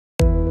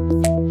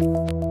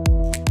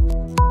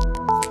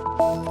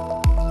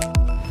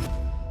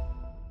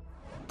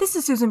This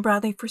is Susan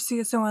Bradley for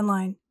CSO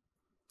Online.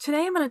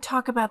 Today I'm going to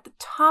talk about the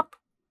top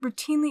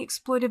routinely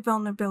exploited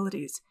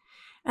vulnerabilities,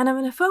 and I'm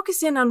going to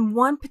focus in on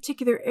one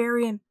particular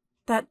area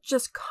that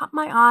just caught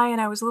my eye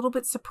and I was a little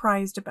bit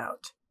surprised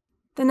about.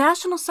 The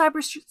National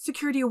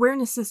Cybersecurity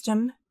Awareness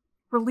System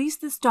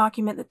released this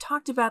document that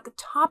talked about the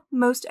top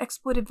most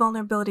exploited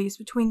vulnerabilities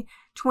between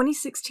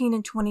 2016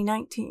 and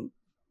 2019.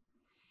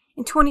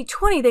 In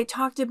 2020, they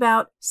talked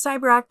about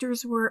cyber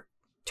actors were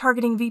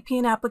targeting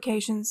VPN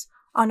applications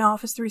on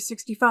Office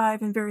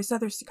 365 and various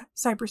other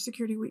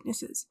cybersecurity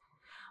weaknesses.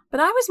 But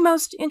I was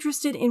most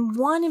interested in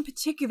one in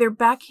particular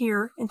back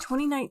here in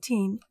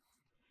 2019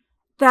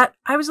 that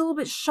I was a little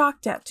bit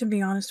shocked at, to be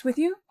honest with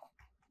you.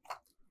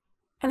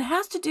 And it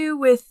has to do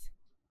with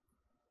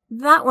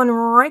that one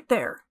right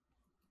there.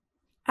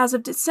 As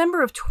of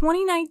December of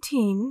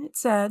 2019, it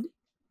said,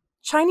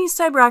 Chinese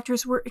cyber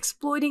actors were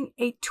exploiting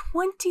a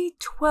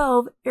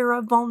 2012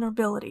 era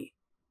vulnerability.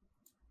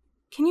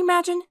 Can you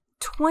imagine?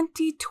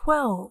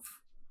 2012.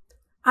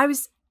 I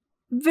was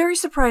very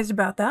surprised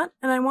about that,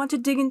 and I want to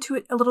dig into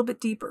it a little bit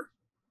deeper.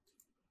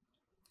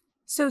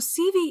 So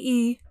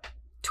CVE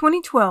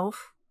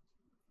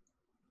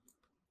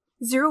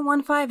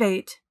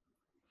 2012-0158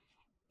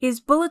 is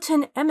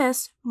Bulletin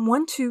MS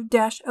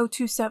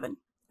 12-027,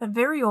 a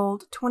very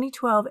old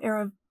 2012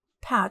 era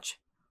patch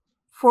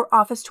for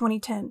Office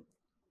 2010.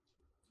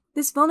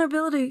 This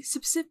vulnerability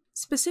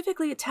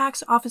specifically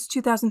attacks Office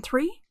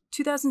 2003,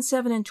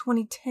 2007, and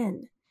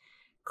 2010.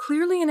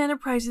 Clearly in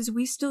enterprises,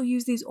 we still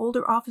use these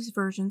older Office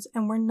versions,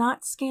 and we're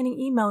not scanning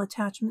email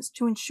attachments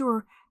to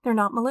ensure they're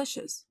not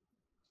malicious.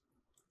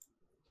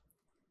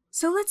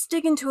 So let's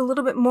dig into a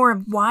little bit more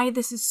of why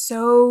this is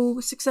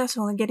so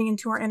successful in getting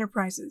into our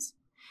enterprises.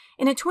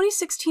 In a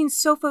 2016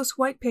 Sophos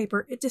white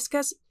paper, it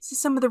discusses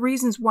some of the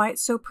reasons why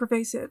it's so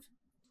pervasive.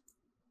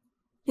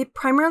 It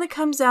primarily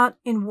comes out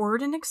in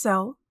Word and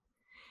Excel,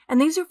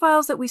 and these are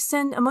files that we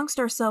send amongst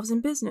ourselves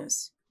in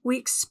business. We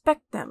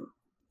expect them.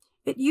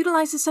 It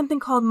utilizes something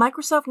called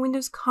Microsoft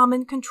Windows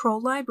Common Control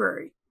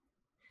Library.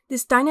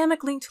 This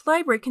dynamic linked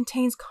library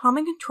contains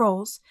common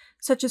controls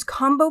such as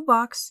combo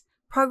box,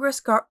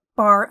 progress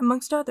bar,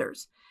 amongst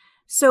others.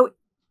 So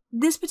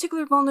this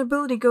particular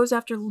vulnerability goes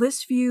after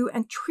list view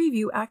and tree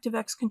view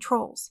ActiveX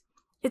controls.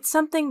 It's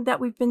something that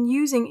we've been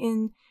using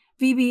in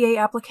VBA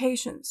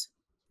applications.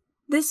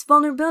 This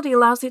vulnerability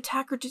allows the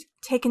attacker to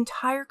take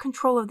entire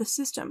control of the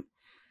system.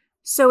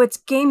 So it's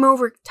game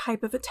over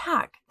type of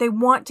attack. They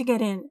want to get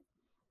in.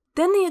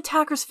 Then the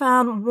attackers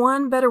found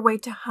one better way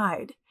to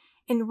hide,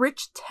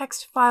 enriched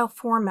text file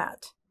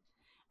format.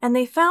 And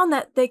they found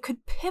that they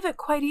could pivot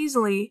quite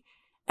easily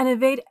and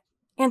evade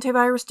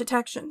antivirus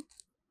detection.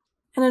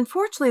 And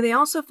unfortunately, they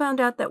also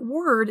found out that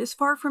Word is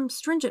far from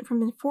stringent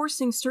from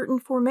enforcing certain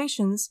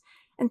formations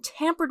and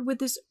tampered with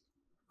this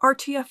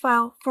RTF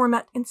file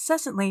format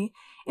incessantly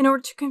in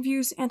order to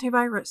confuse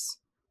antivirus.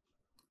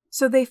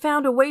 So they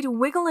found a way to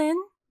wiggle in,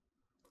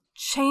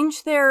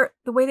 change the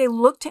way they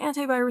look to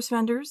antivirus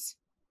vendors,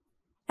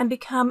 and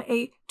become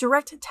a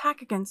direct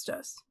attack against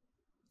us.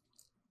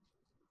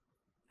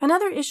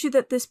 Another issue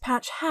that this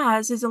patch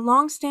has is a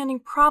long-standing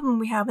problem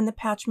we have in the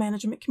patch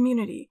management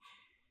community.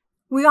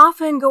 We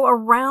often go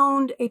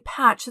around a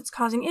patch that's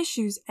causing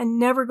issues and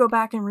never go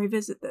back and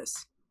revisit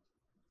this.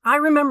 I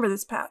remember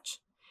this patch.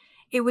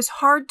 It was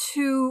hard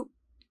to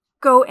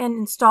go and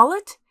install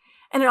it,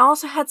 and it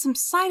also had some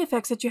side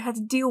effects that you had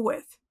to deal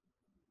with.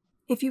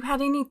 If you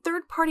had any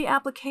third-party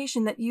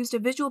application that used a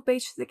Visual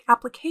Basic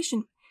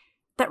application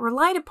that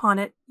relied upon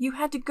it, you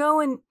had to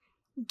go and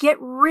get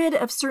rid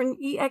of certain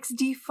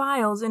EXD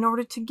files in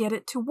order to get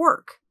it to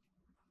work.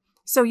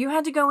 So you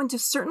had to go into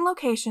certain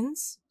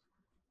locations,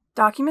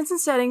 Documents and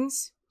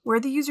Settings, where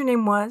the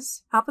username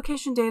was,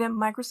 Application Data,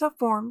 Microsoft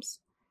Forms,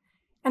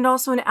 and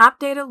also an App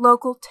Data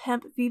Local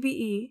Temp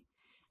VBE,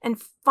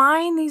 and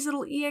find these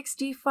little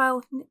EXD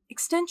file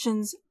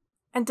extensions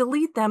and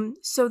delete them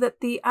so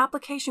that the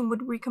application would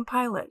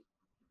recompile it.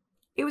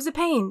 It was a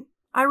pain.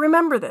 I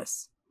remember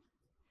this.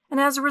 And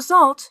as a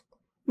result,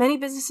 many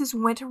businesses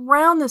went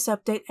around this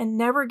update and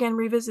never again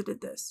revisited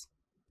this.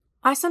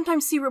 I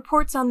sometimes see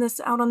reports on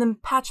this out on the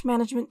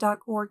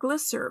patchmanagement.org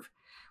listserv,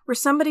 where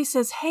somebody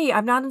says, hey,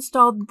 I've not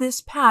installed this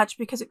patch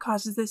because it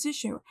causes this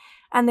issue,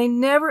 and they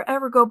never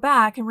ever go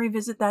back and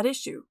revisit that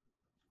issue.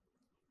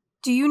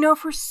 Do you know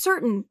for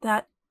certain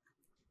that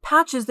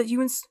patches that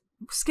you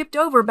skipped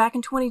over back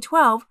in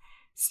 2012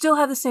 still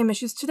have the same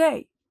issues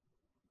today?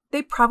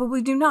 They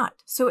probably do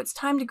not. So it's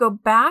time to go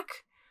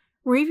back,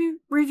 review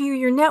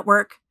your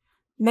network,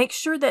 make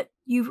sure that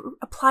you've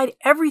applied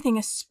everything,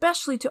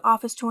 especially to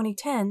Office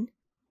 2010,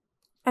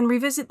 and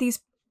revisit these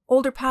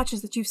older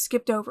patches that you've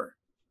skipped over.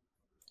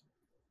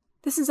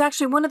 This is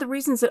actually one of the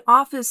reasons that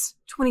Office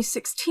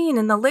 2016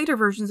 and the later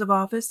versions of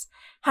Office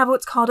have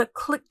what's called a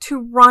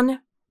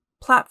click-to-run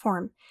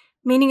platform,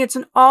 meaning it's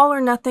an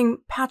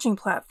all-or-nothing patching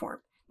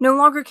platform. No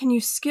longer can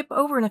you skip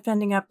over an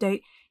offending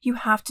update, you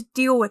have to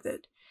deal with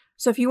it.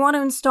 So if you want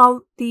to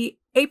install the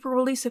April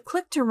release of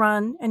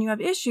Click-to-Run and you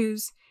have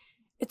issues,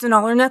 it's an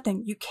all or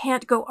nothing. You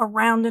can't go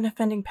around an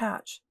offending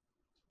patch.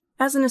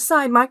 As an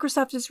aside,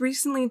 Microsoft has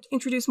recently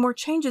introduced more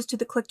changes to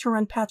the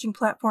click-to-run patching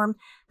platform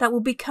that will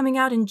be coming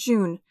out in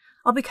June.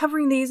 I'll be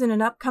covering these in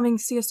an upcoming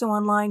CSO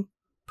Online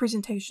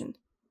presentation.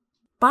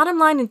 Bottom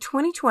line, in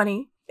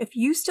 2020, if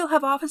you still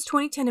have Office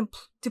 2010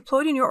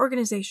 deployed in your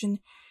organization,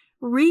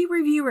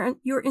 re-review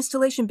your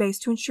installation base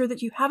to ensure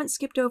that you haven't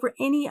skipped over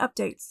any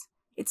updates.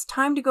 It's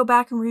time to go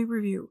back and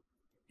re-review.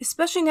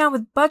 Especially now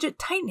with budget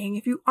tightening,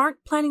 if you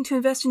aren't planning to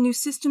invest in new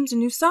systems and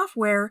new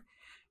software,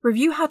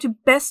 review how to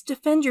best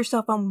defend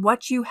yourself on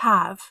what you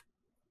have.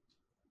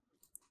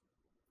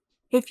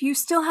 If you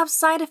still have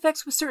side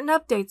effects with certain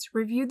updates,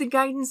 review the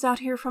guidance out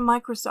here from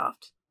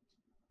Microsoft.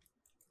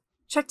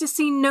 Check to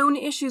see known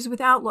issues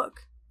with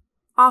Outlook,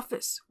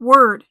 Office,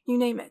 Word, you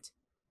name it.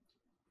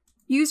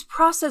 Use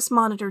Process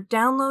Monitor,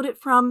 download it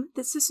from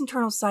the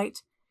sysinternal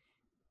site,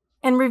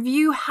 and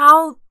review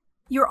how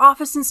your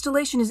Office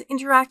installation is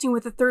interacting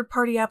with a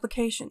third-party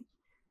application.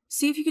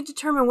 See if you can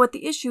determine what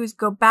the issue is,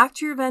 go back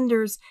to your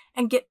vendors,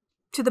 and get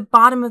to the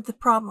bottom of the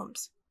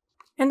problems.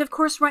 And of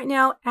course, right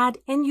now, add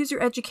end-user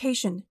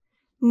education.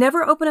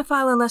 Never open a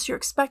file unless you're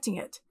expecting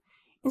it.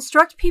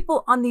 Instruct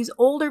people on these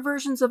older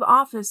versions of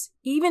Office.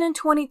 Even in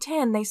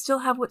 2010, they still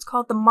have what's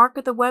called the Mark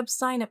of the Web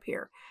sign up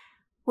here,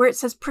 where it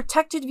says,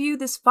 protected view,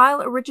 this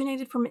file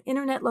originated from an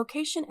internet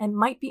location and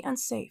might be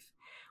unsafe.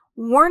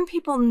 Warn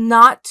people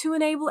not to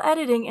enable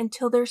editing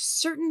until they're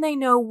certain they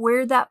know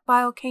where that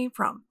file came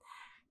from.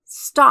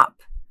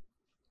 Stop.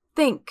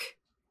 Think.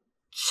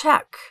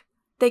 Check.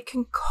 They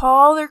can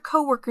call their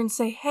coworker and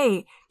say,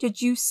 hey, did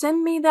you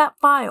send me that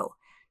file?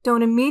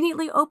 Don't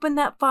immediately open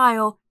that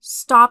file.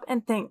 Stop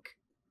and think.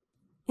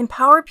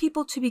 Empower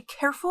people to be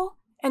careful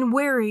and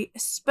wary,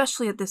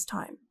 especially at this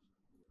time.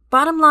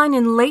 Bottom line,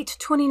 in late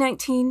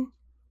 2019,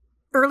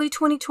 early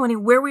 2020,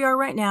 where we are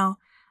right now,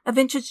 a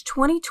vintage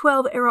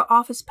 2012 era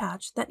Office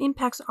patch that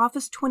impacts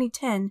Office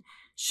 2010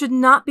 should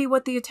not be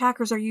what the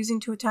attackers are using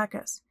to attack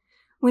us.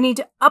 We need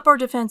to up our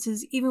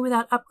defenses even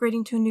without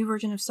upgrading to a new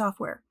version of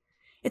software.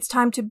 It's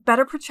time to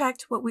better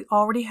protect what we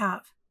already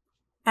have.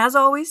 As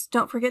always,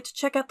 don't forget to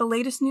check out the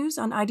latest news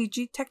on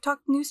IDG Tech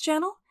Talk News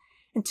channel.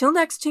 Until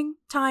next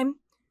time,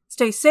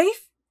 stay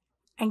safe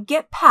and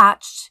get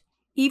patched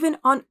even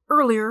on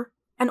earlier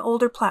and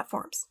older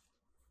platforms.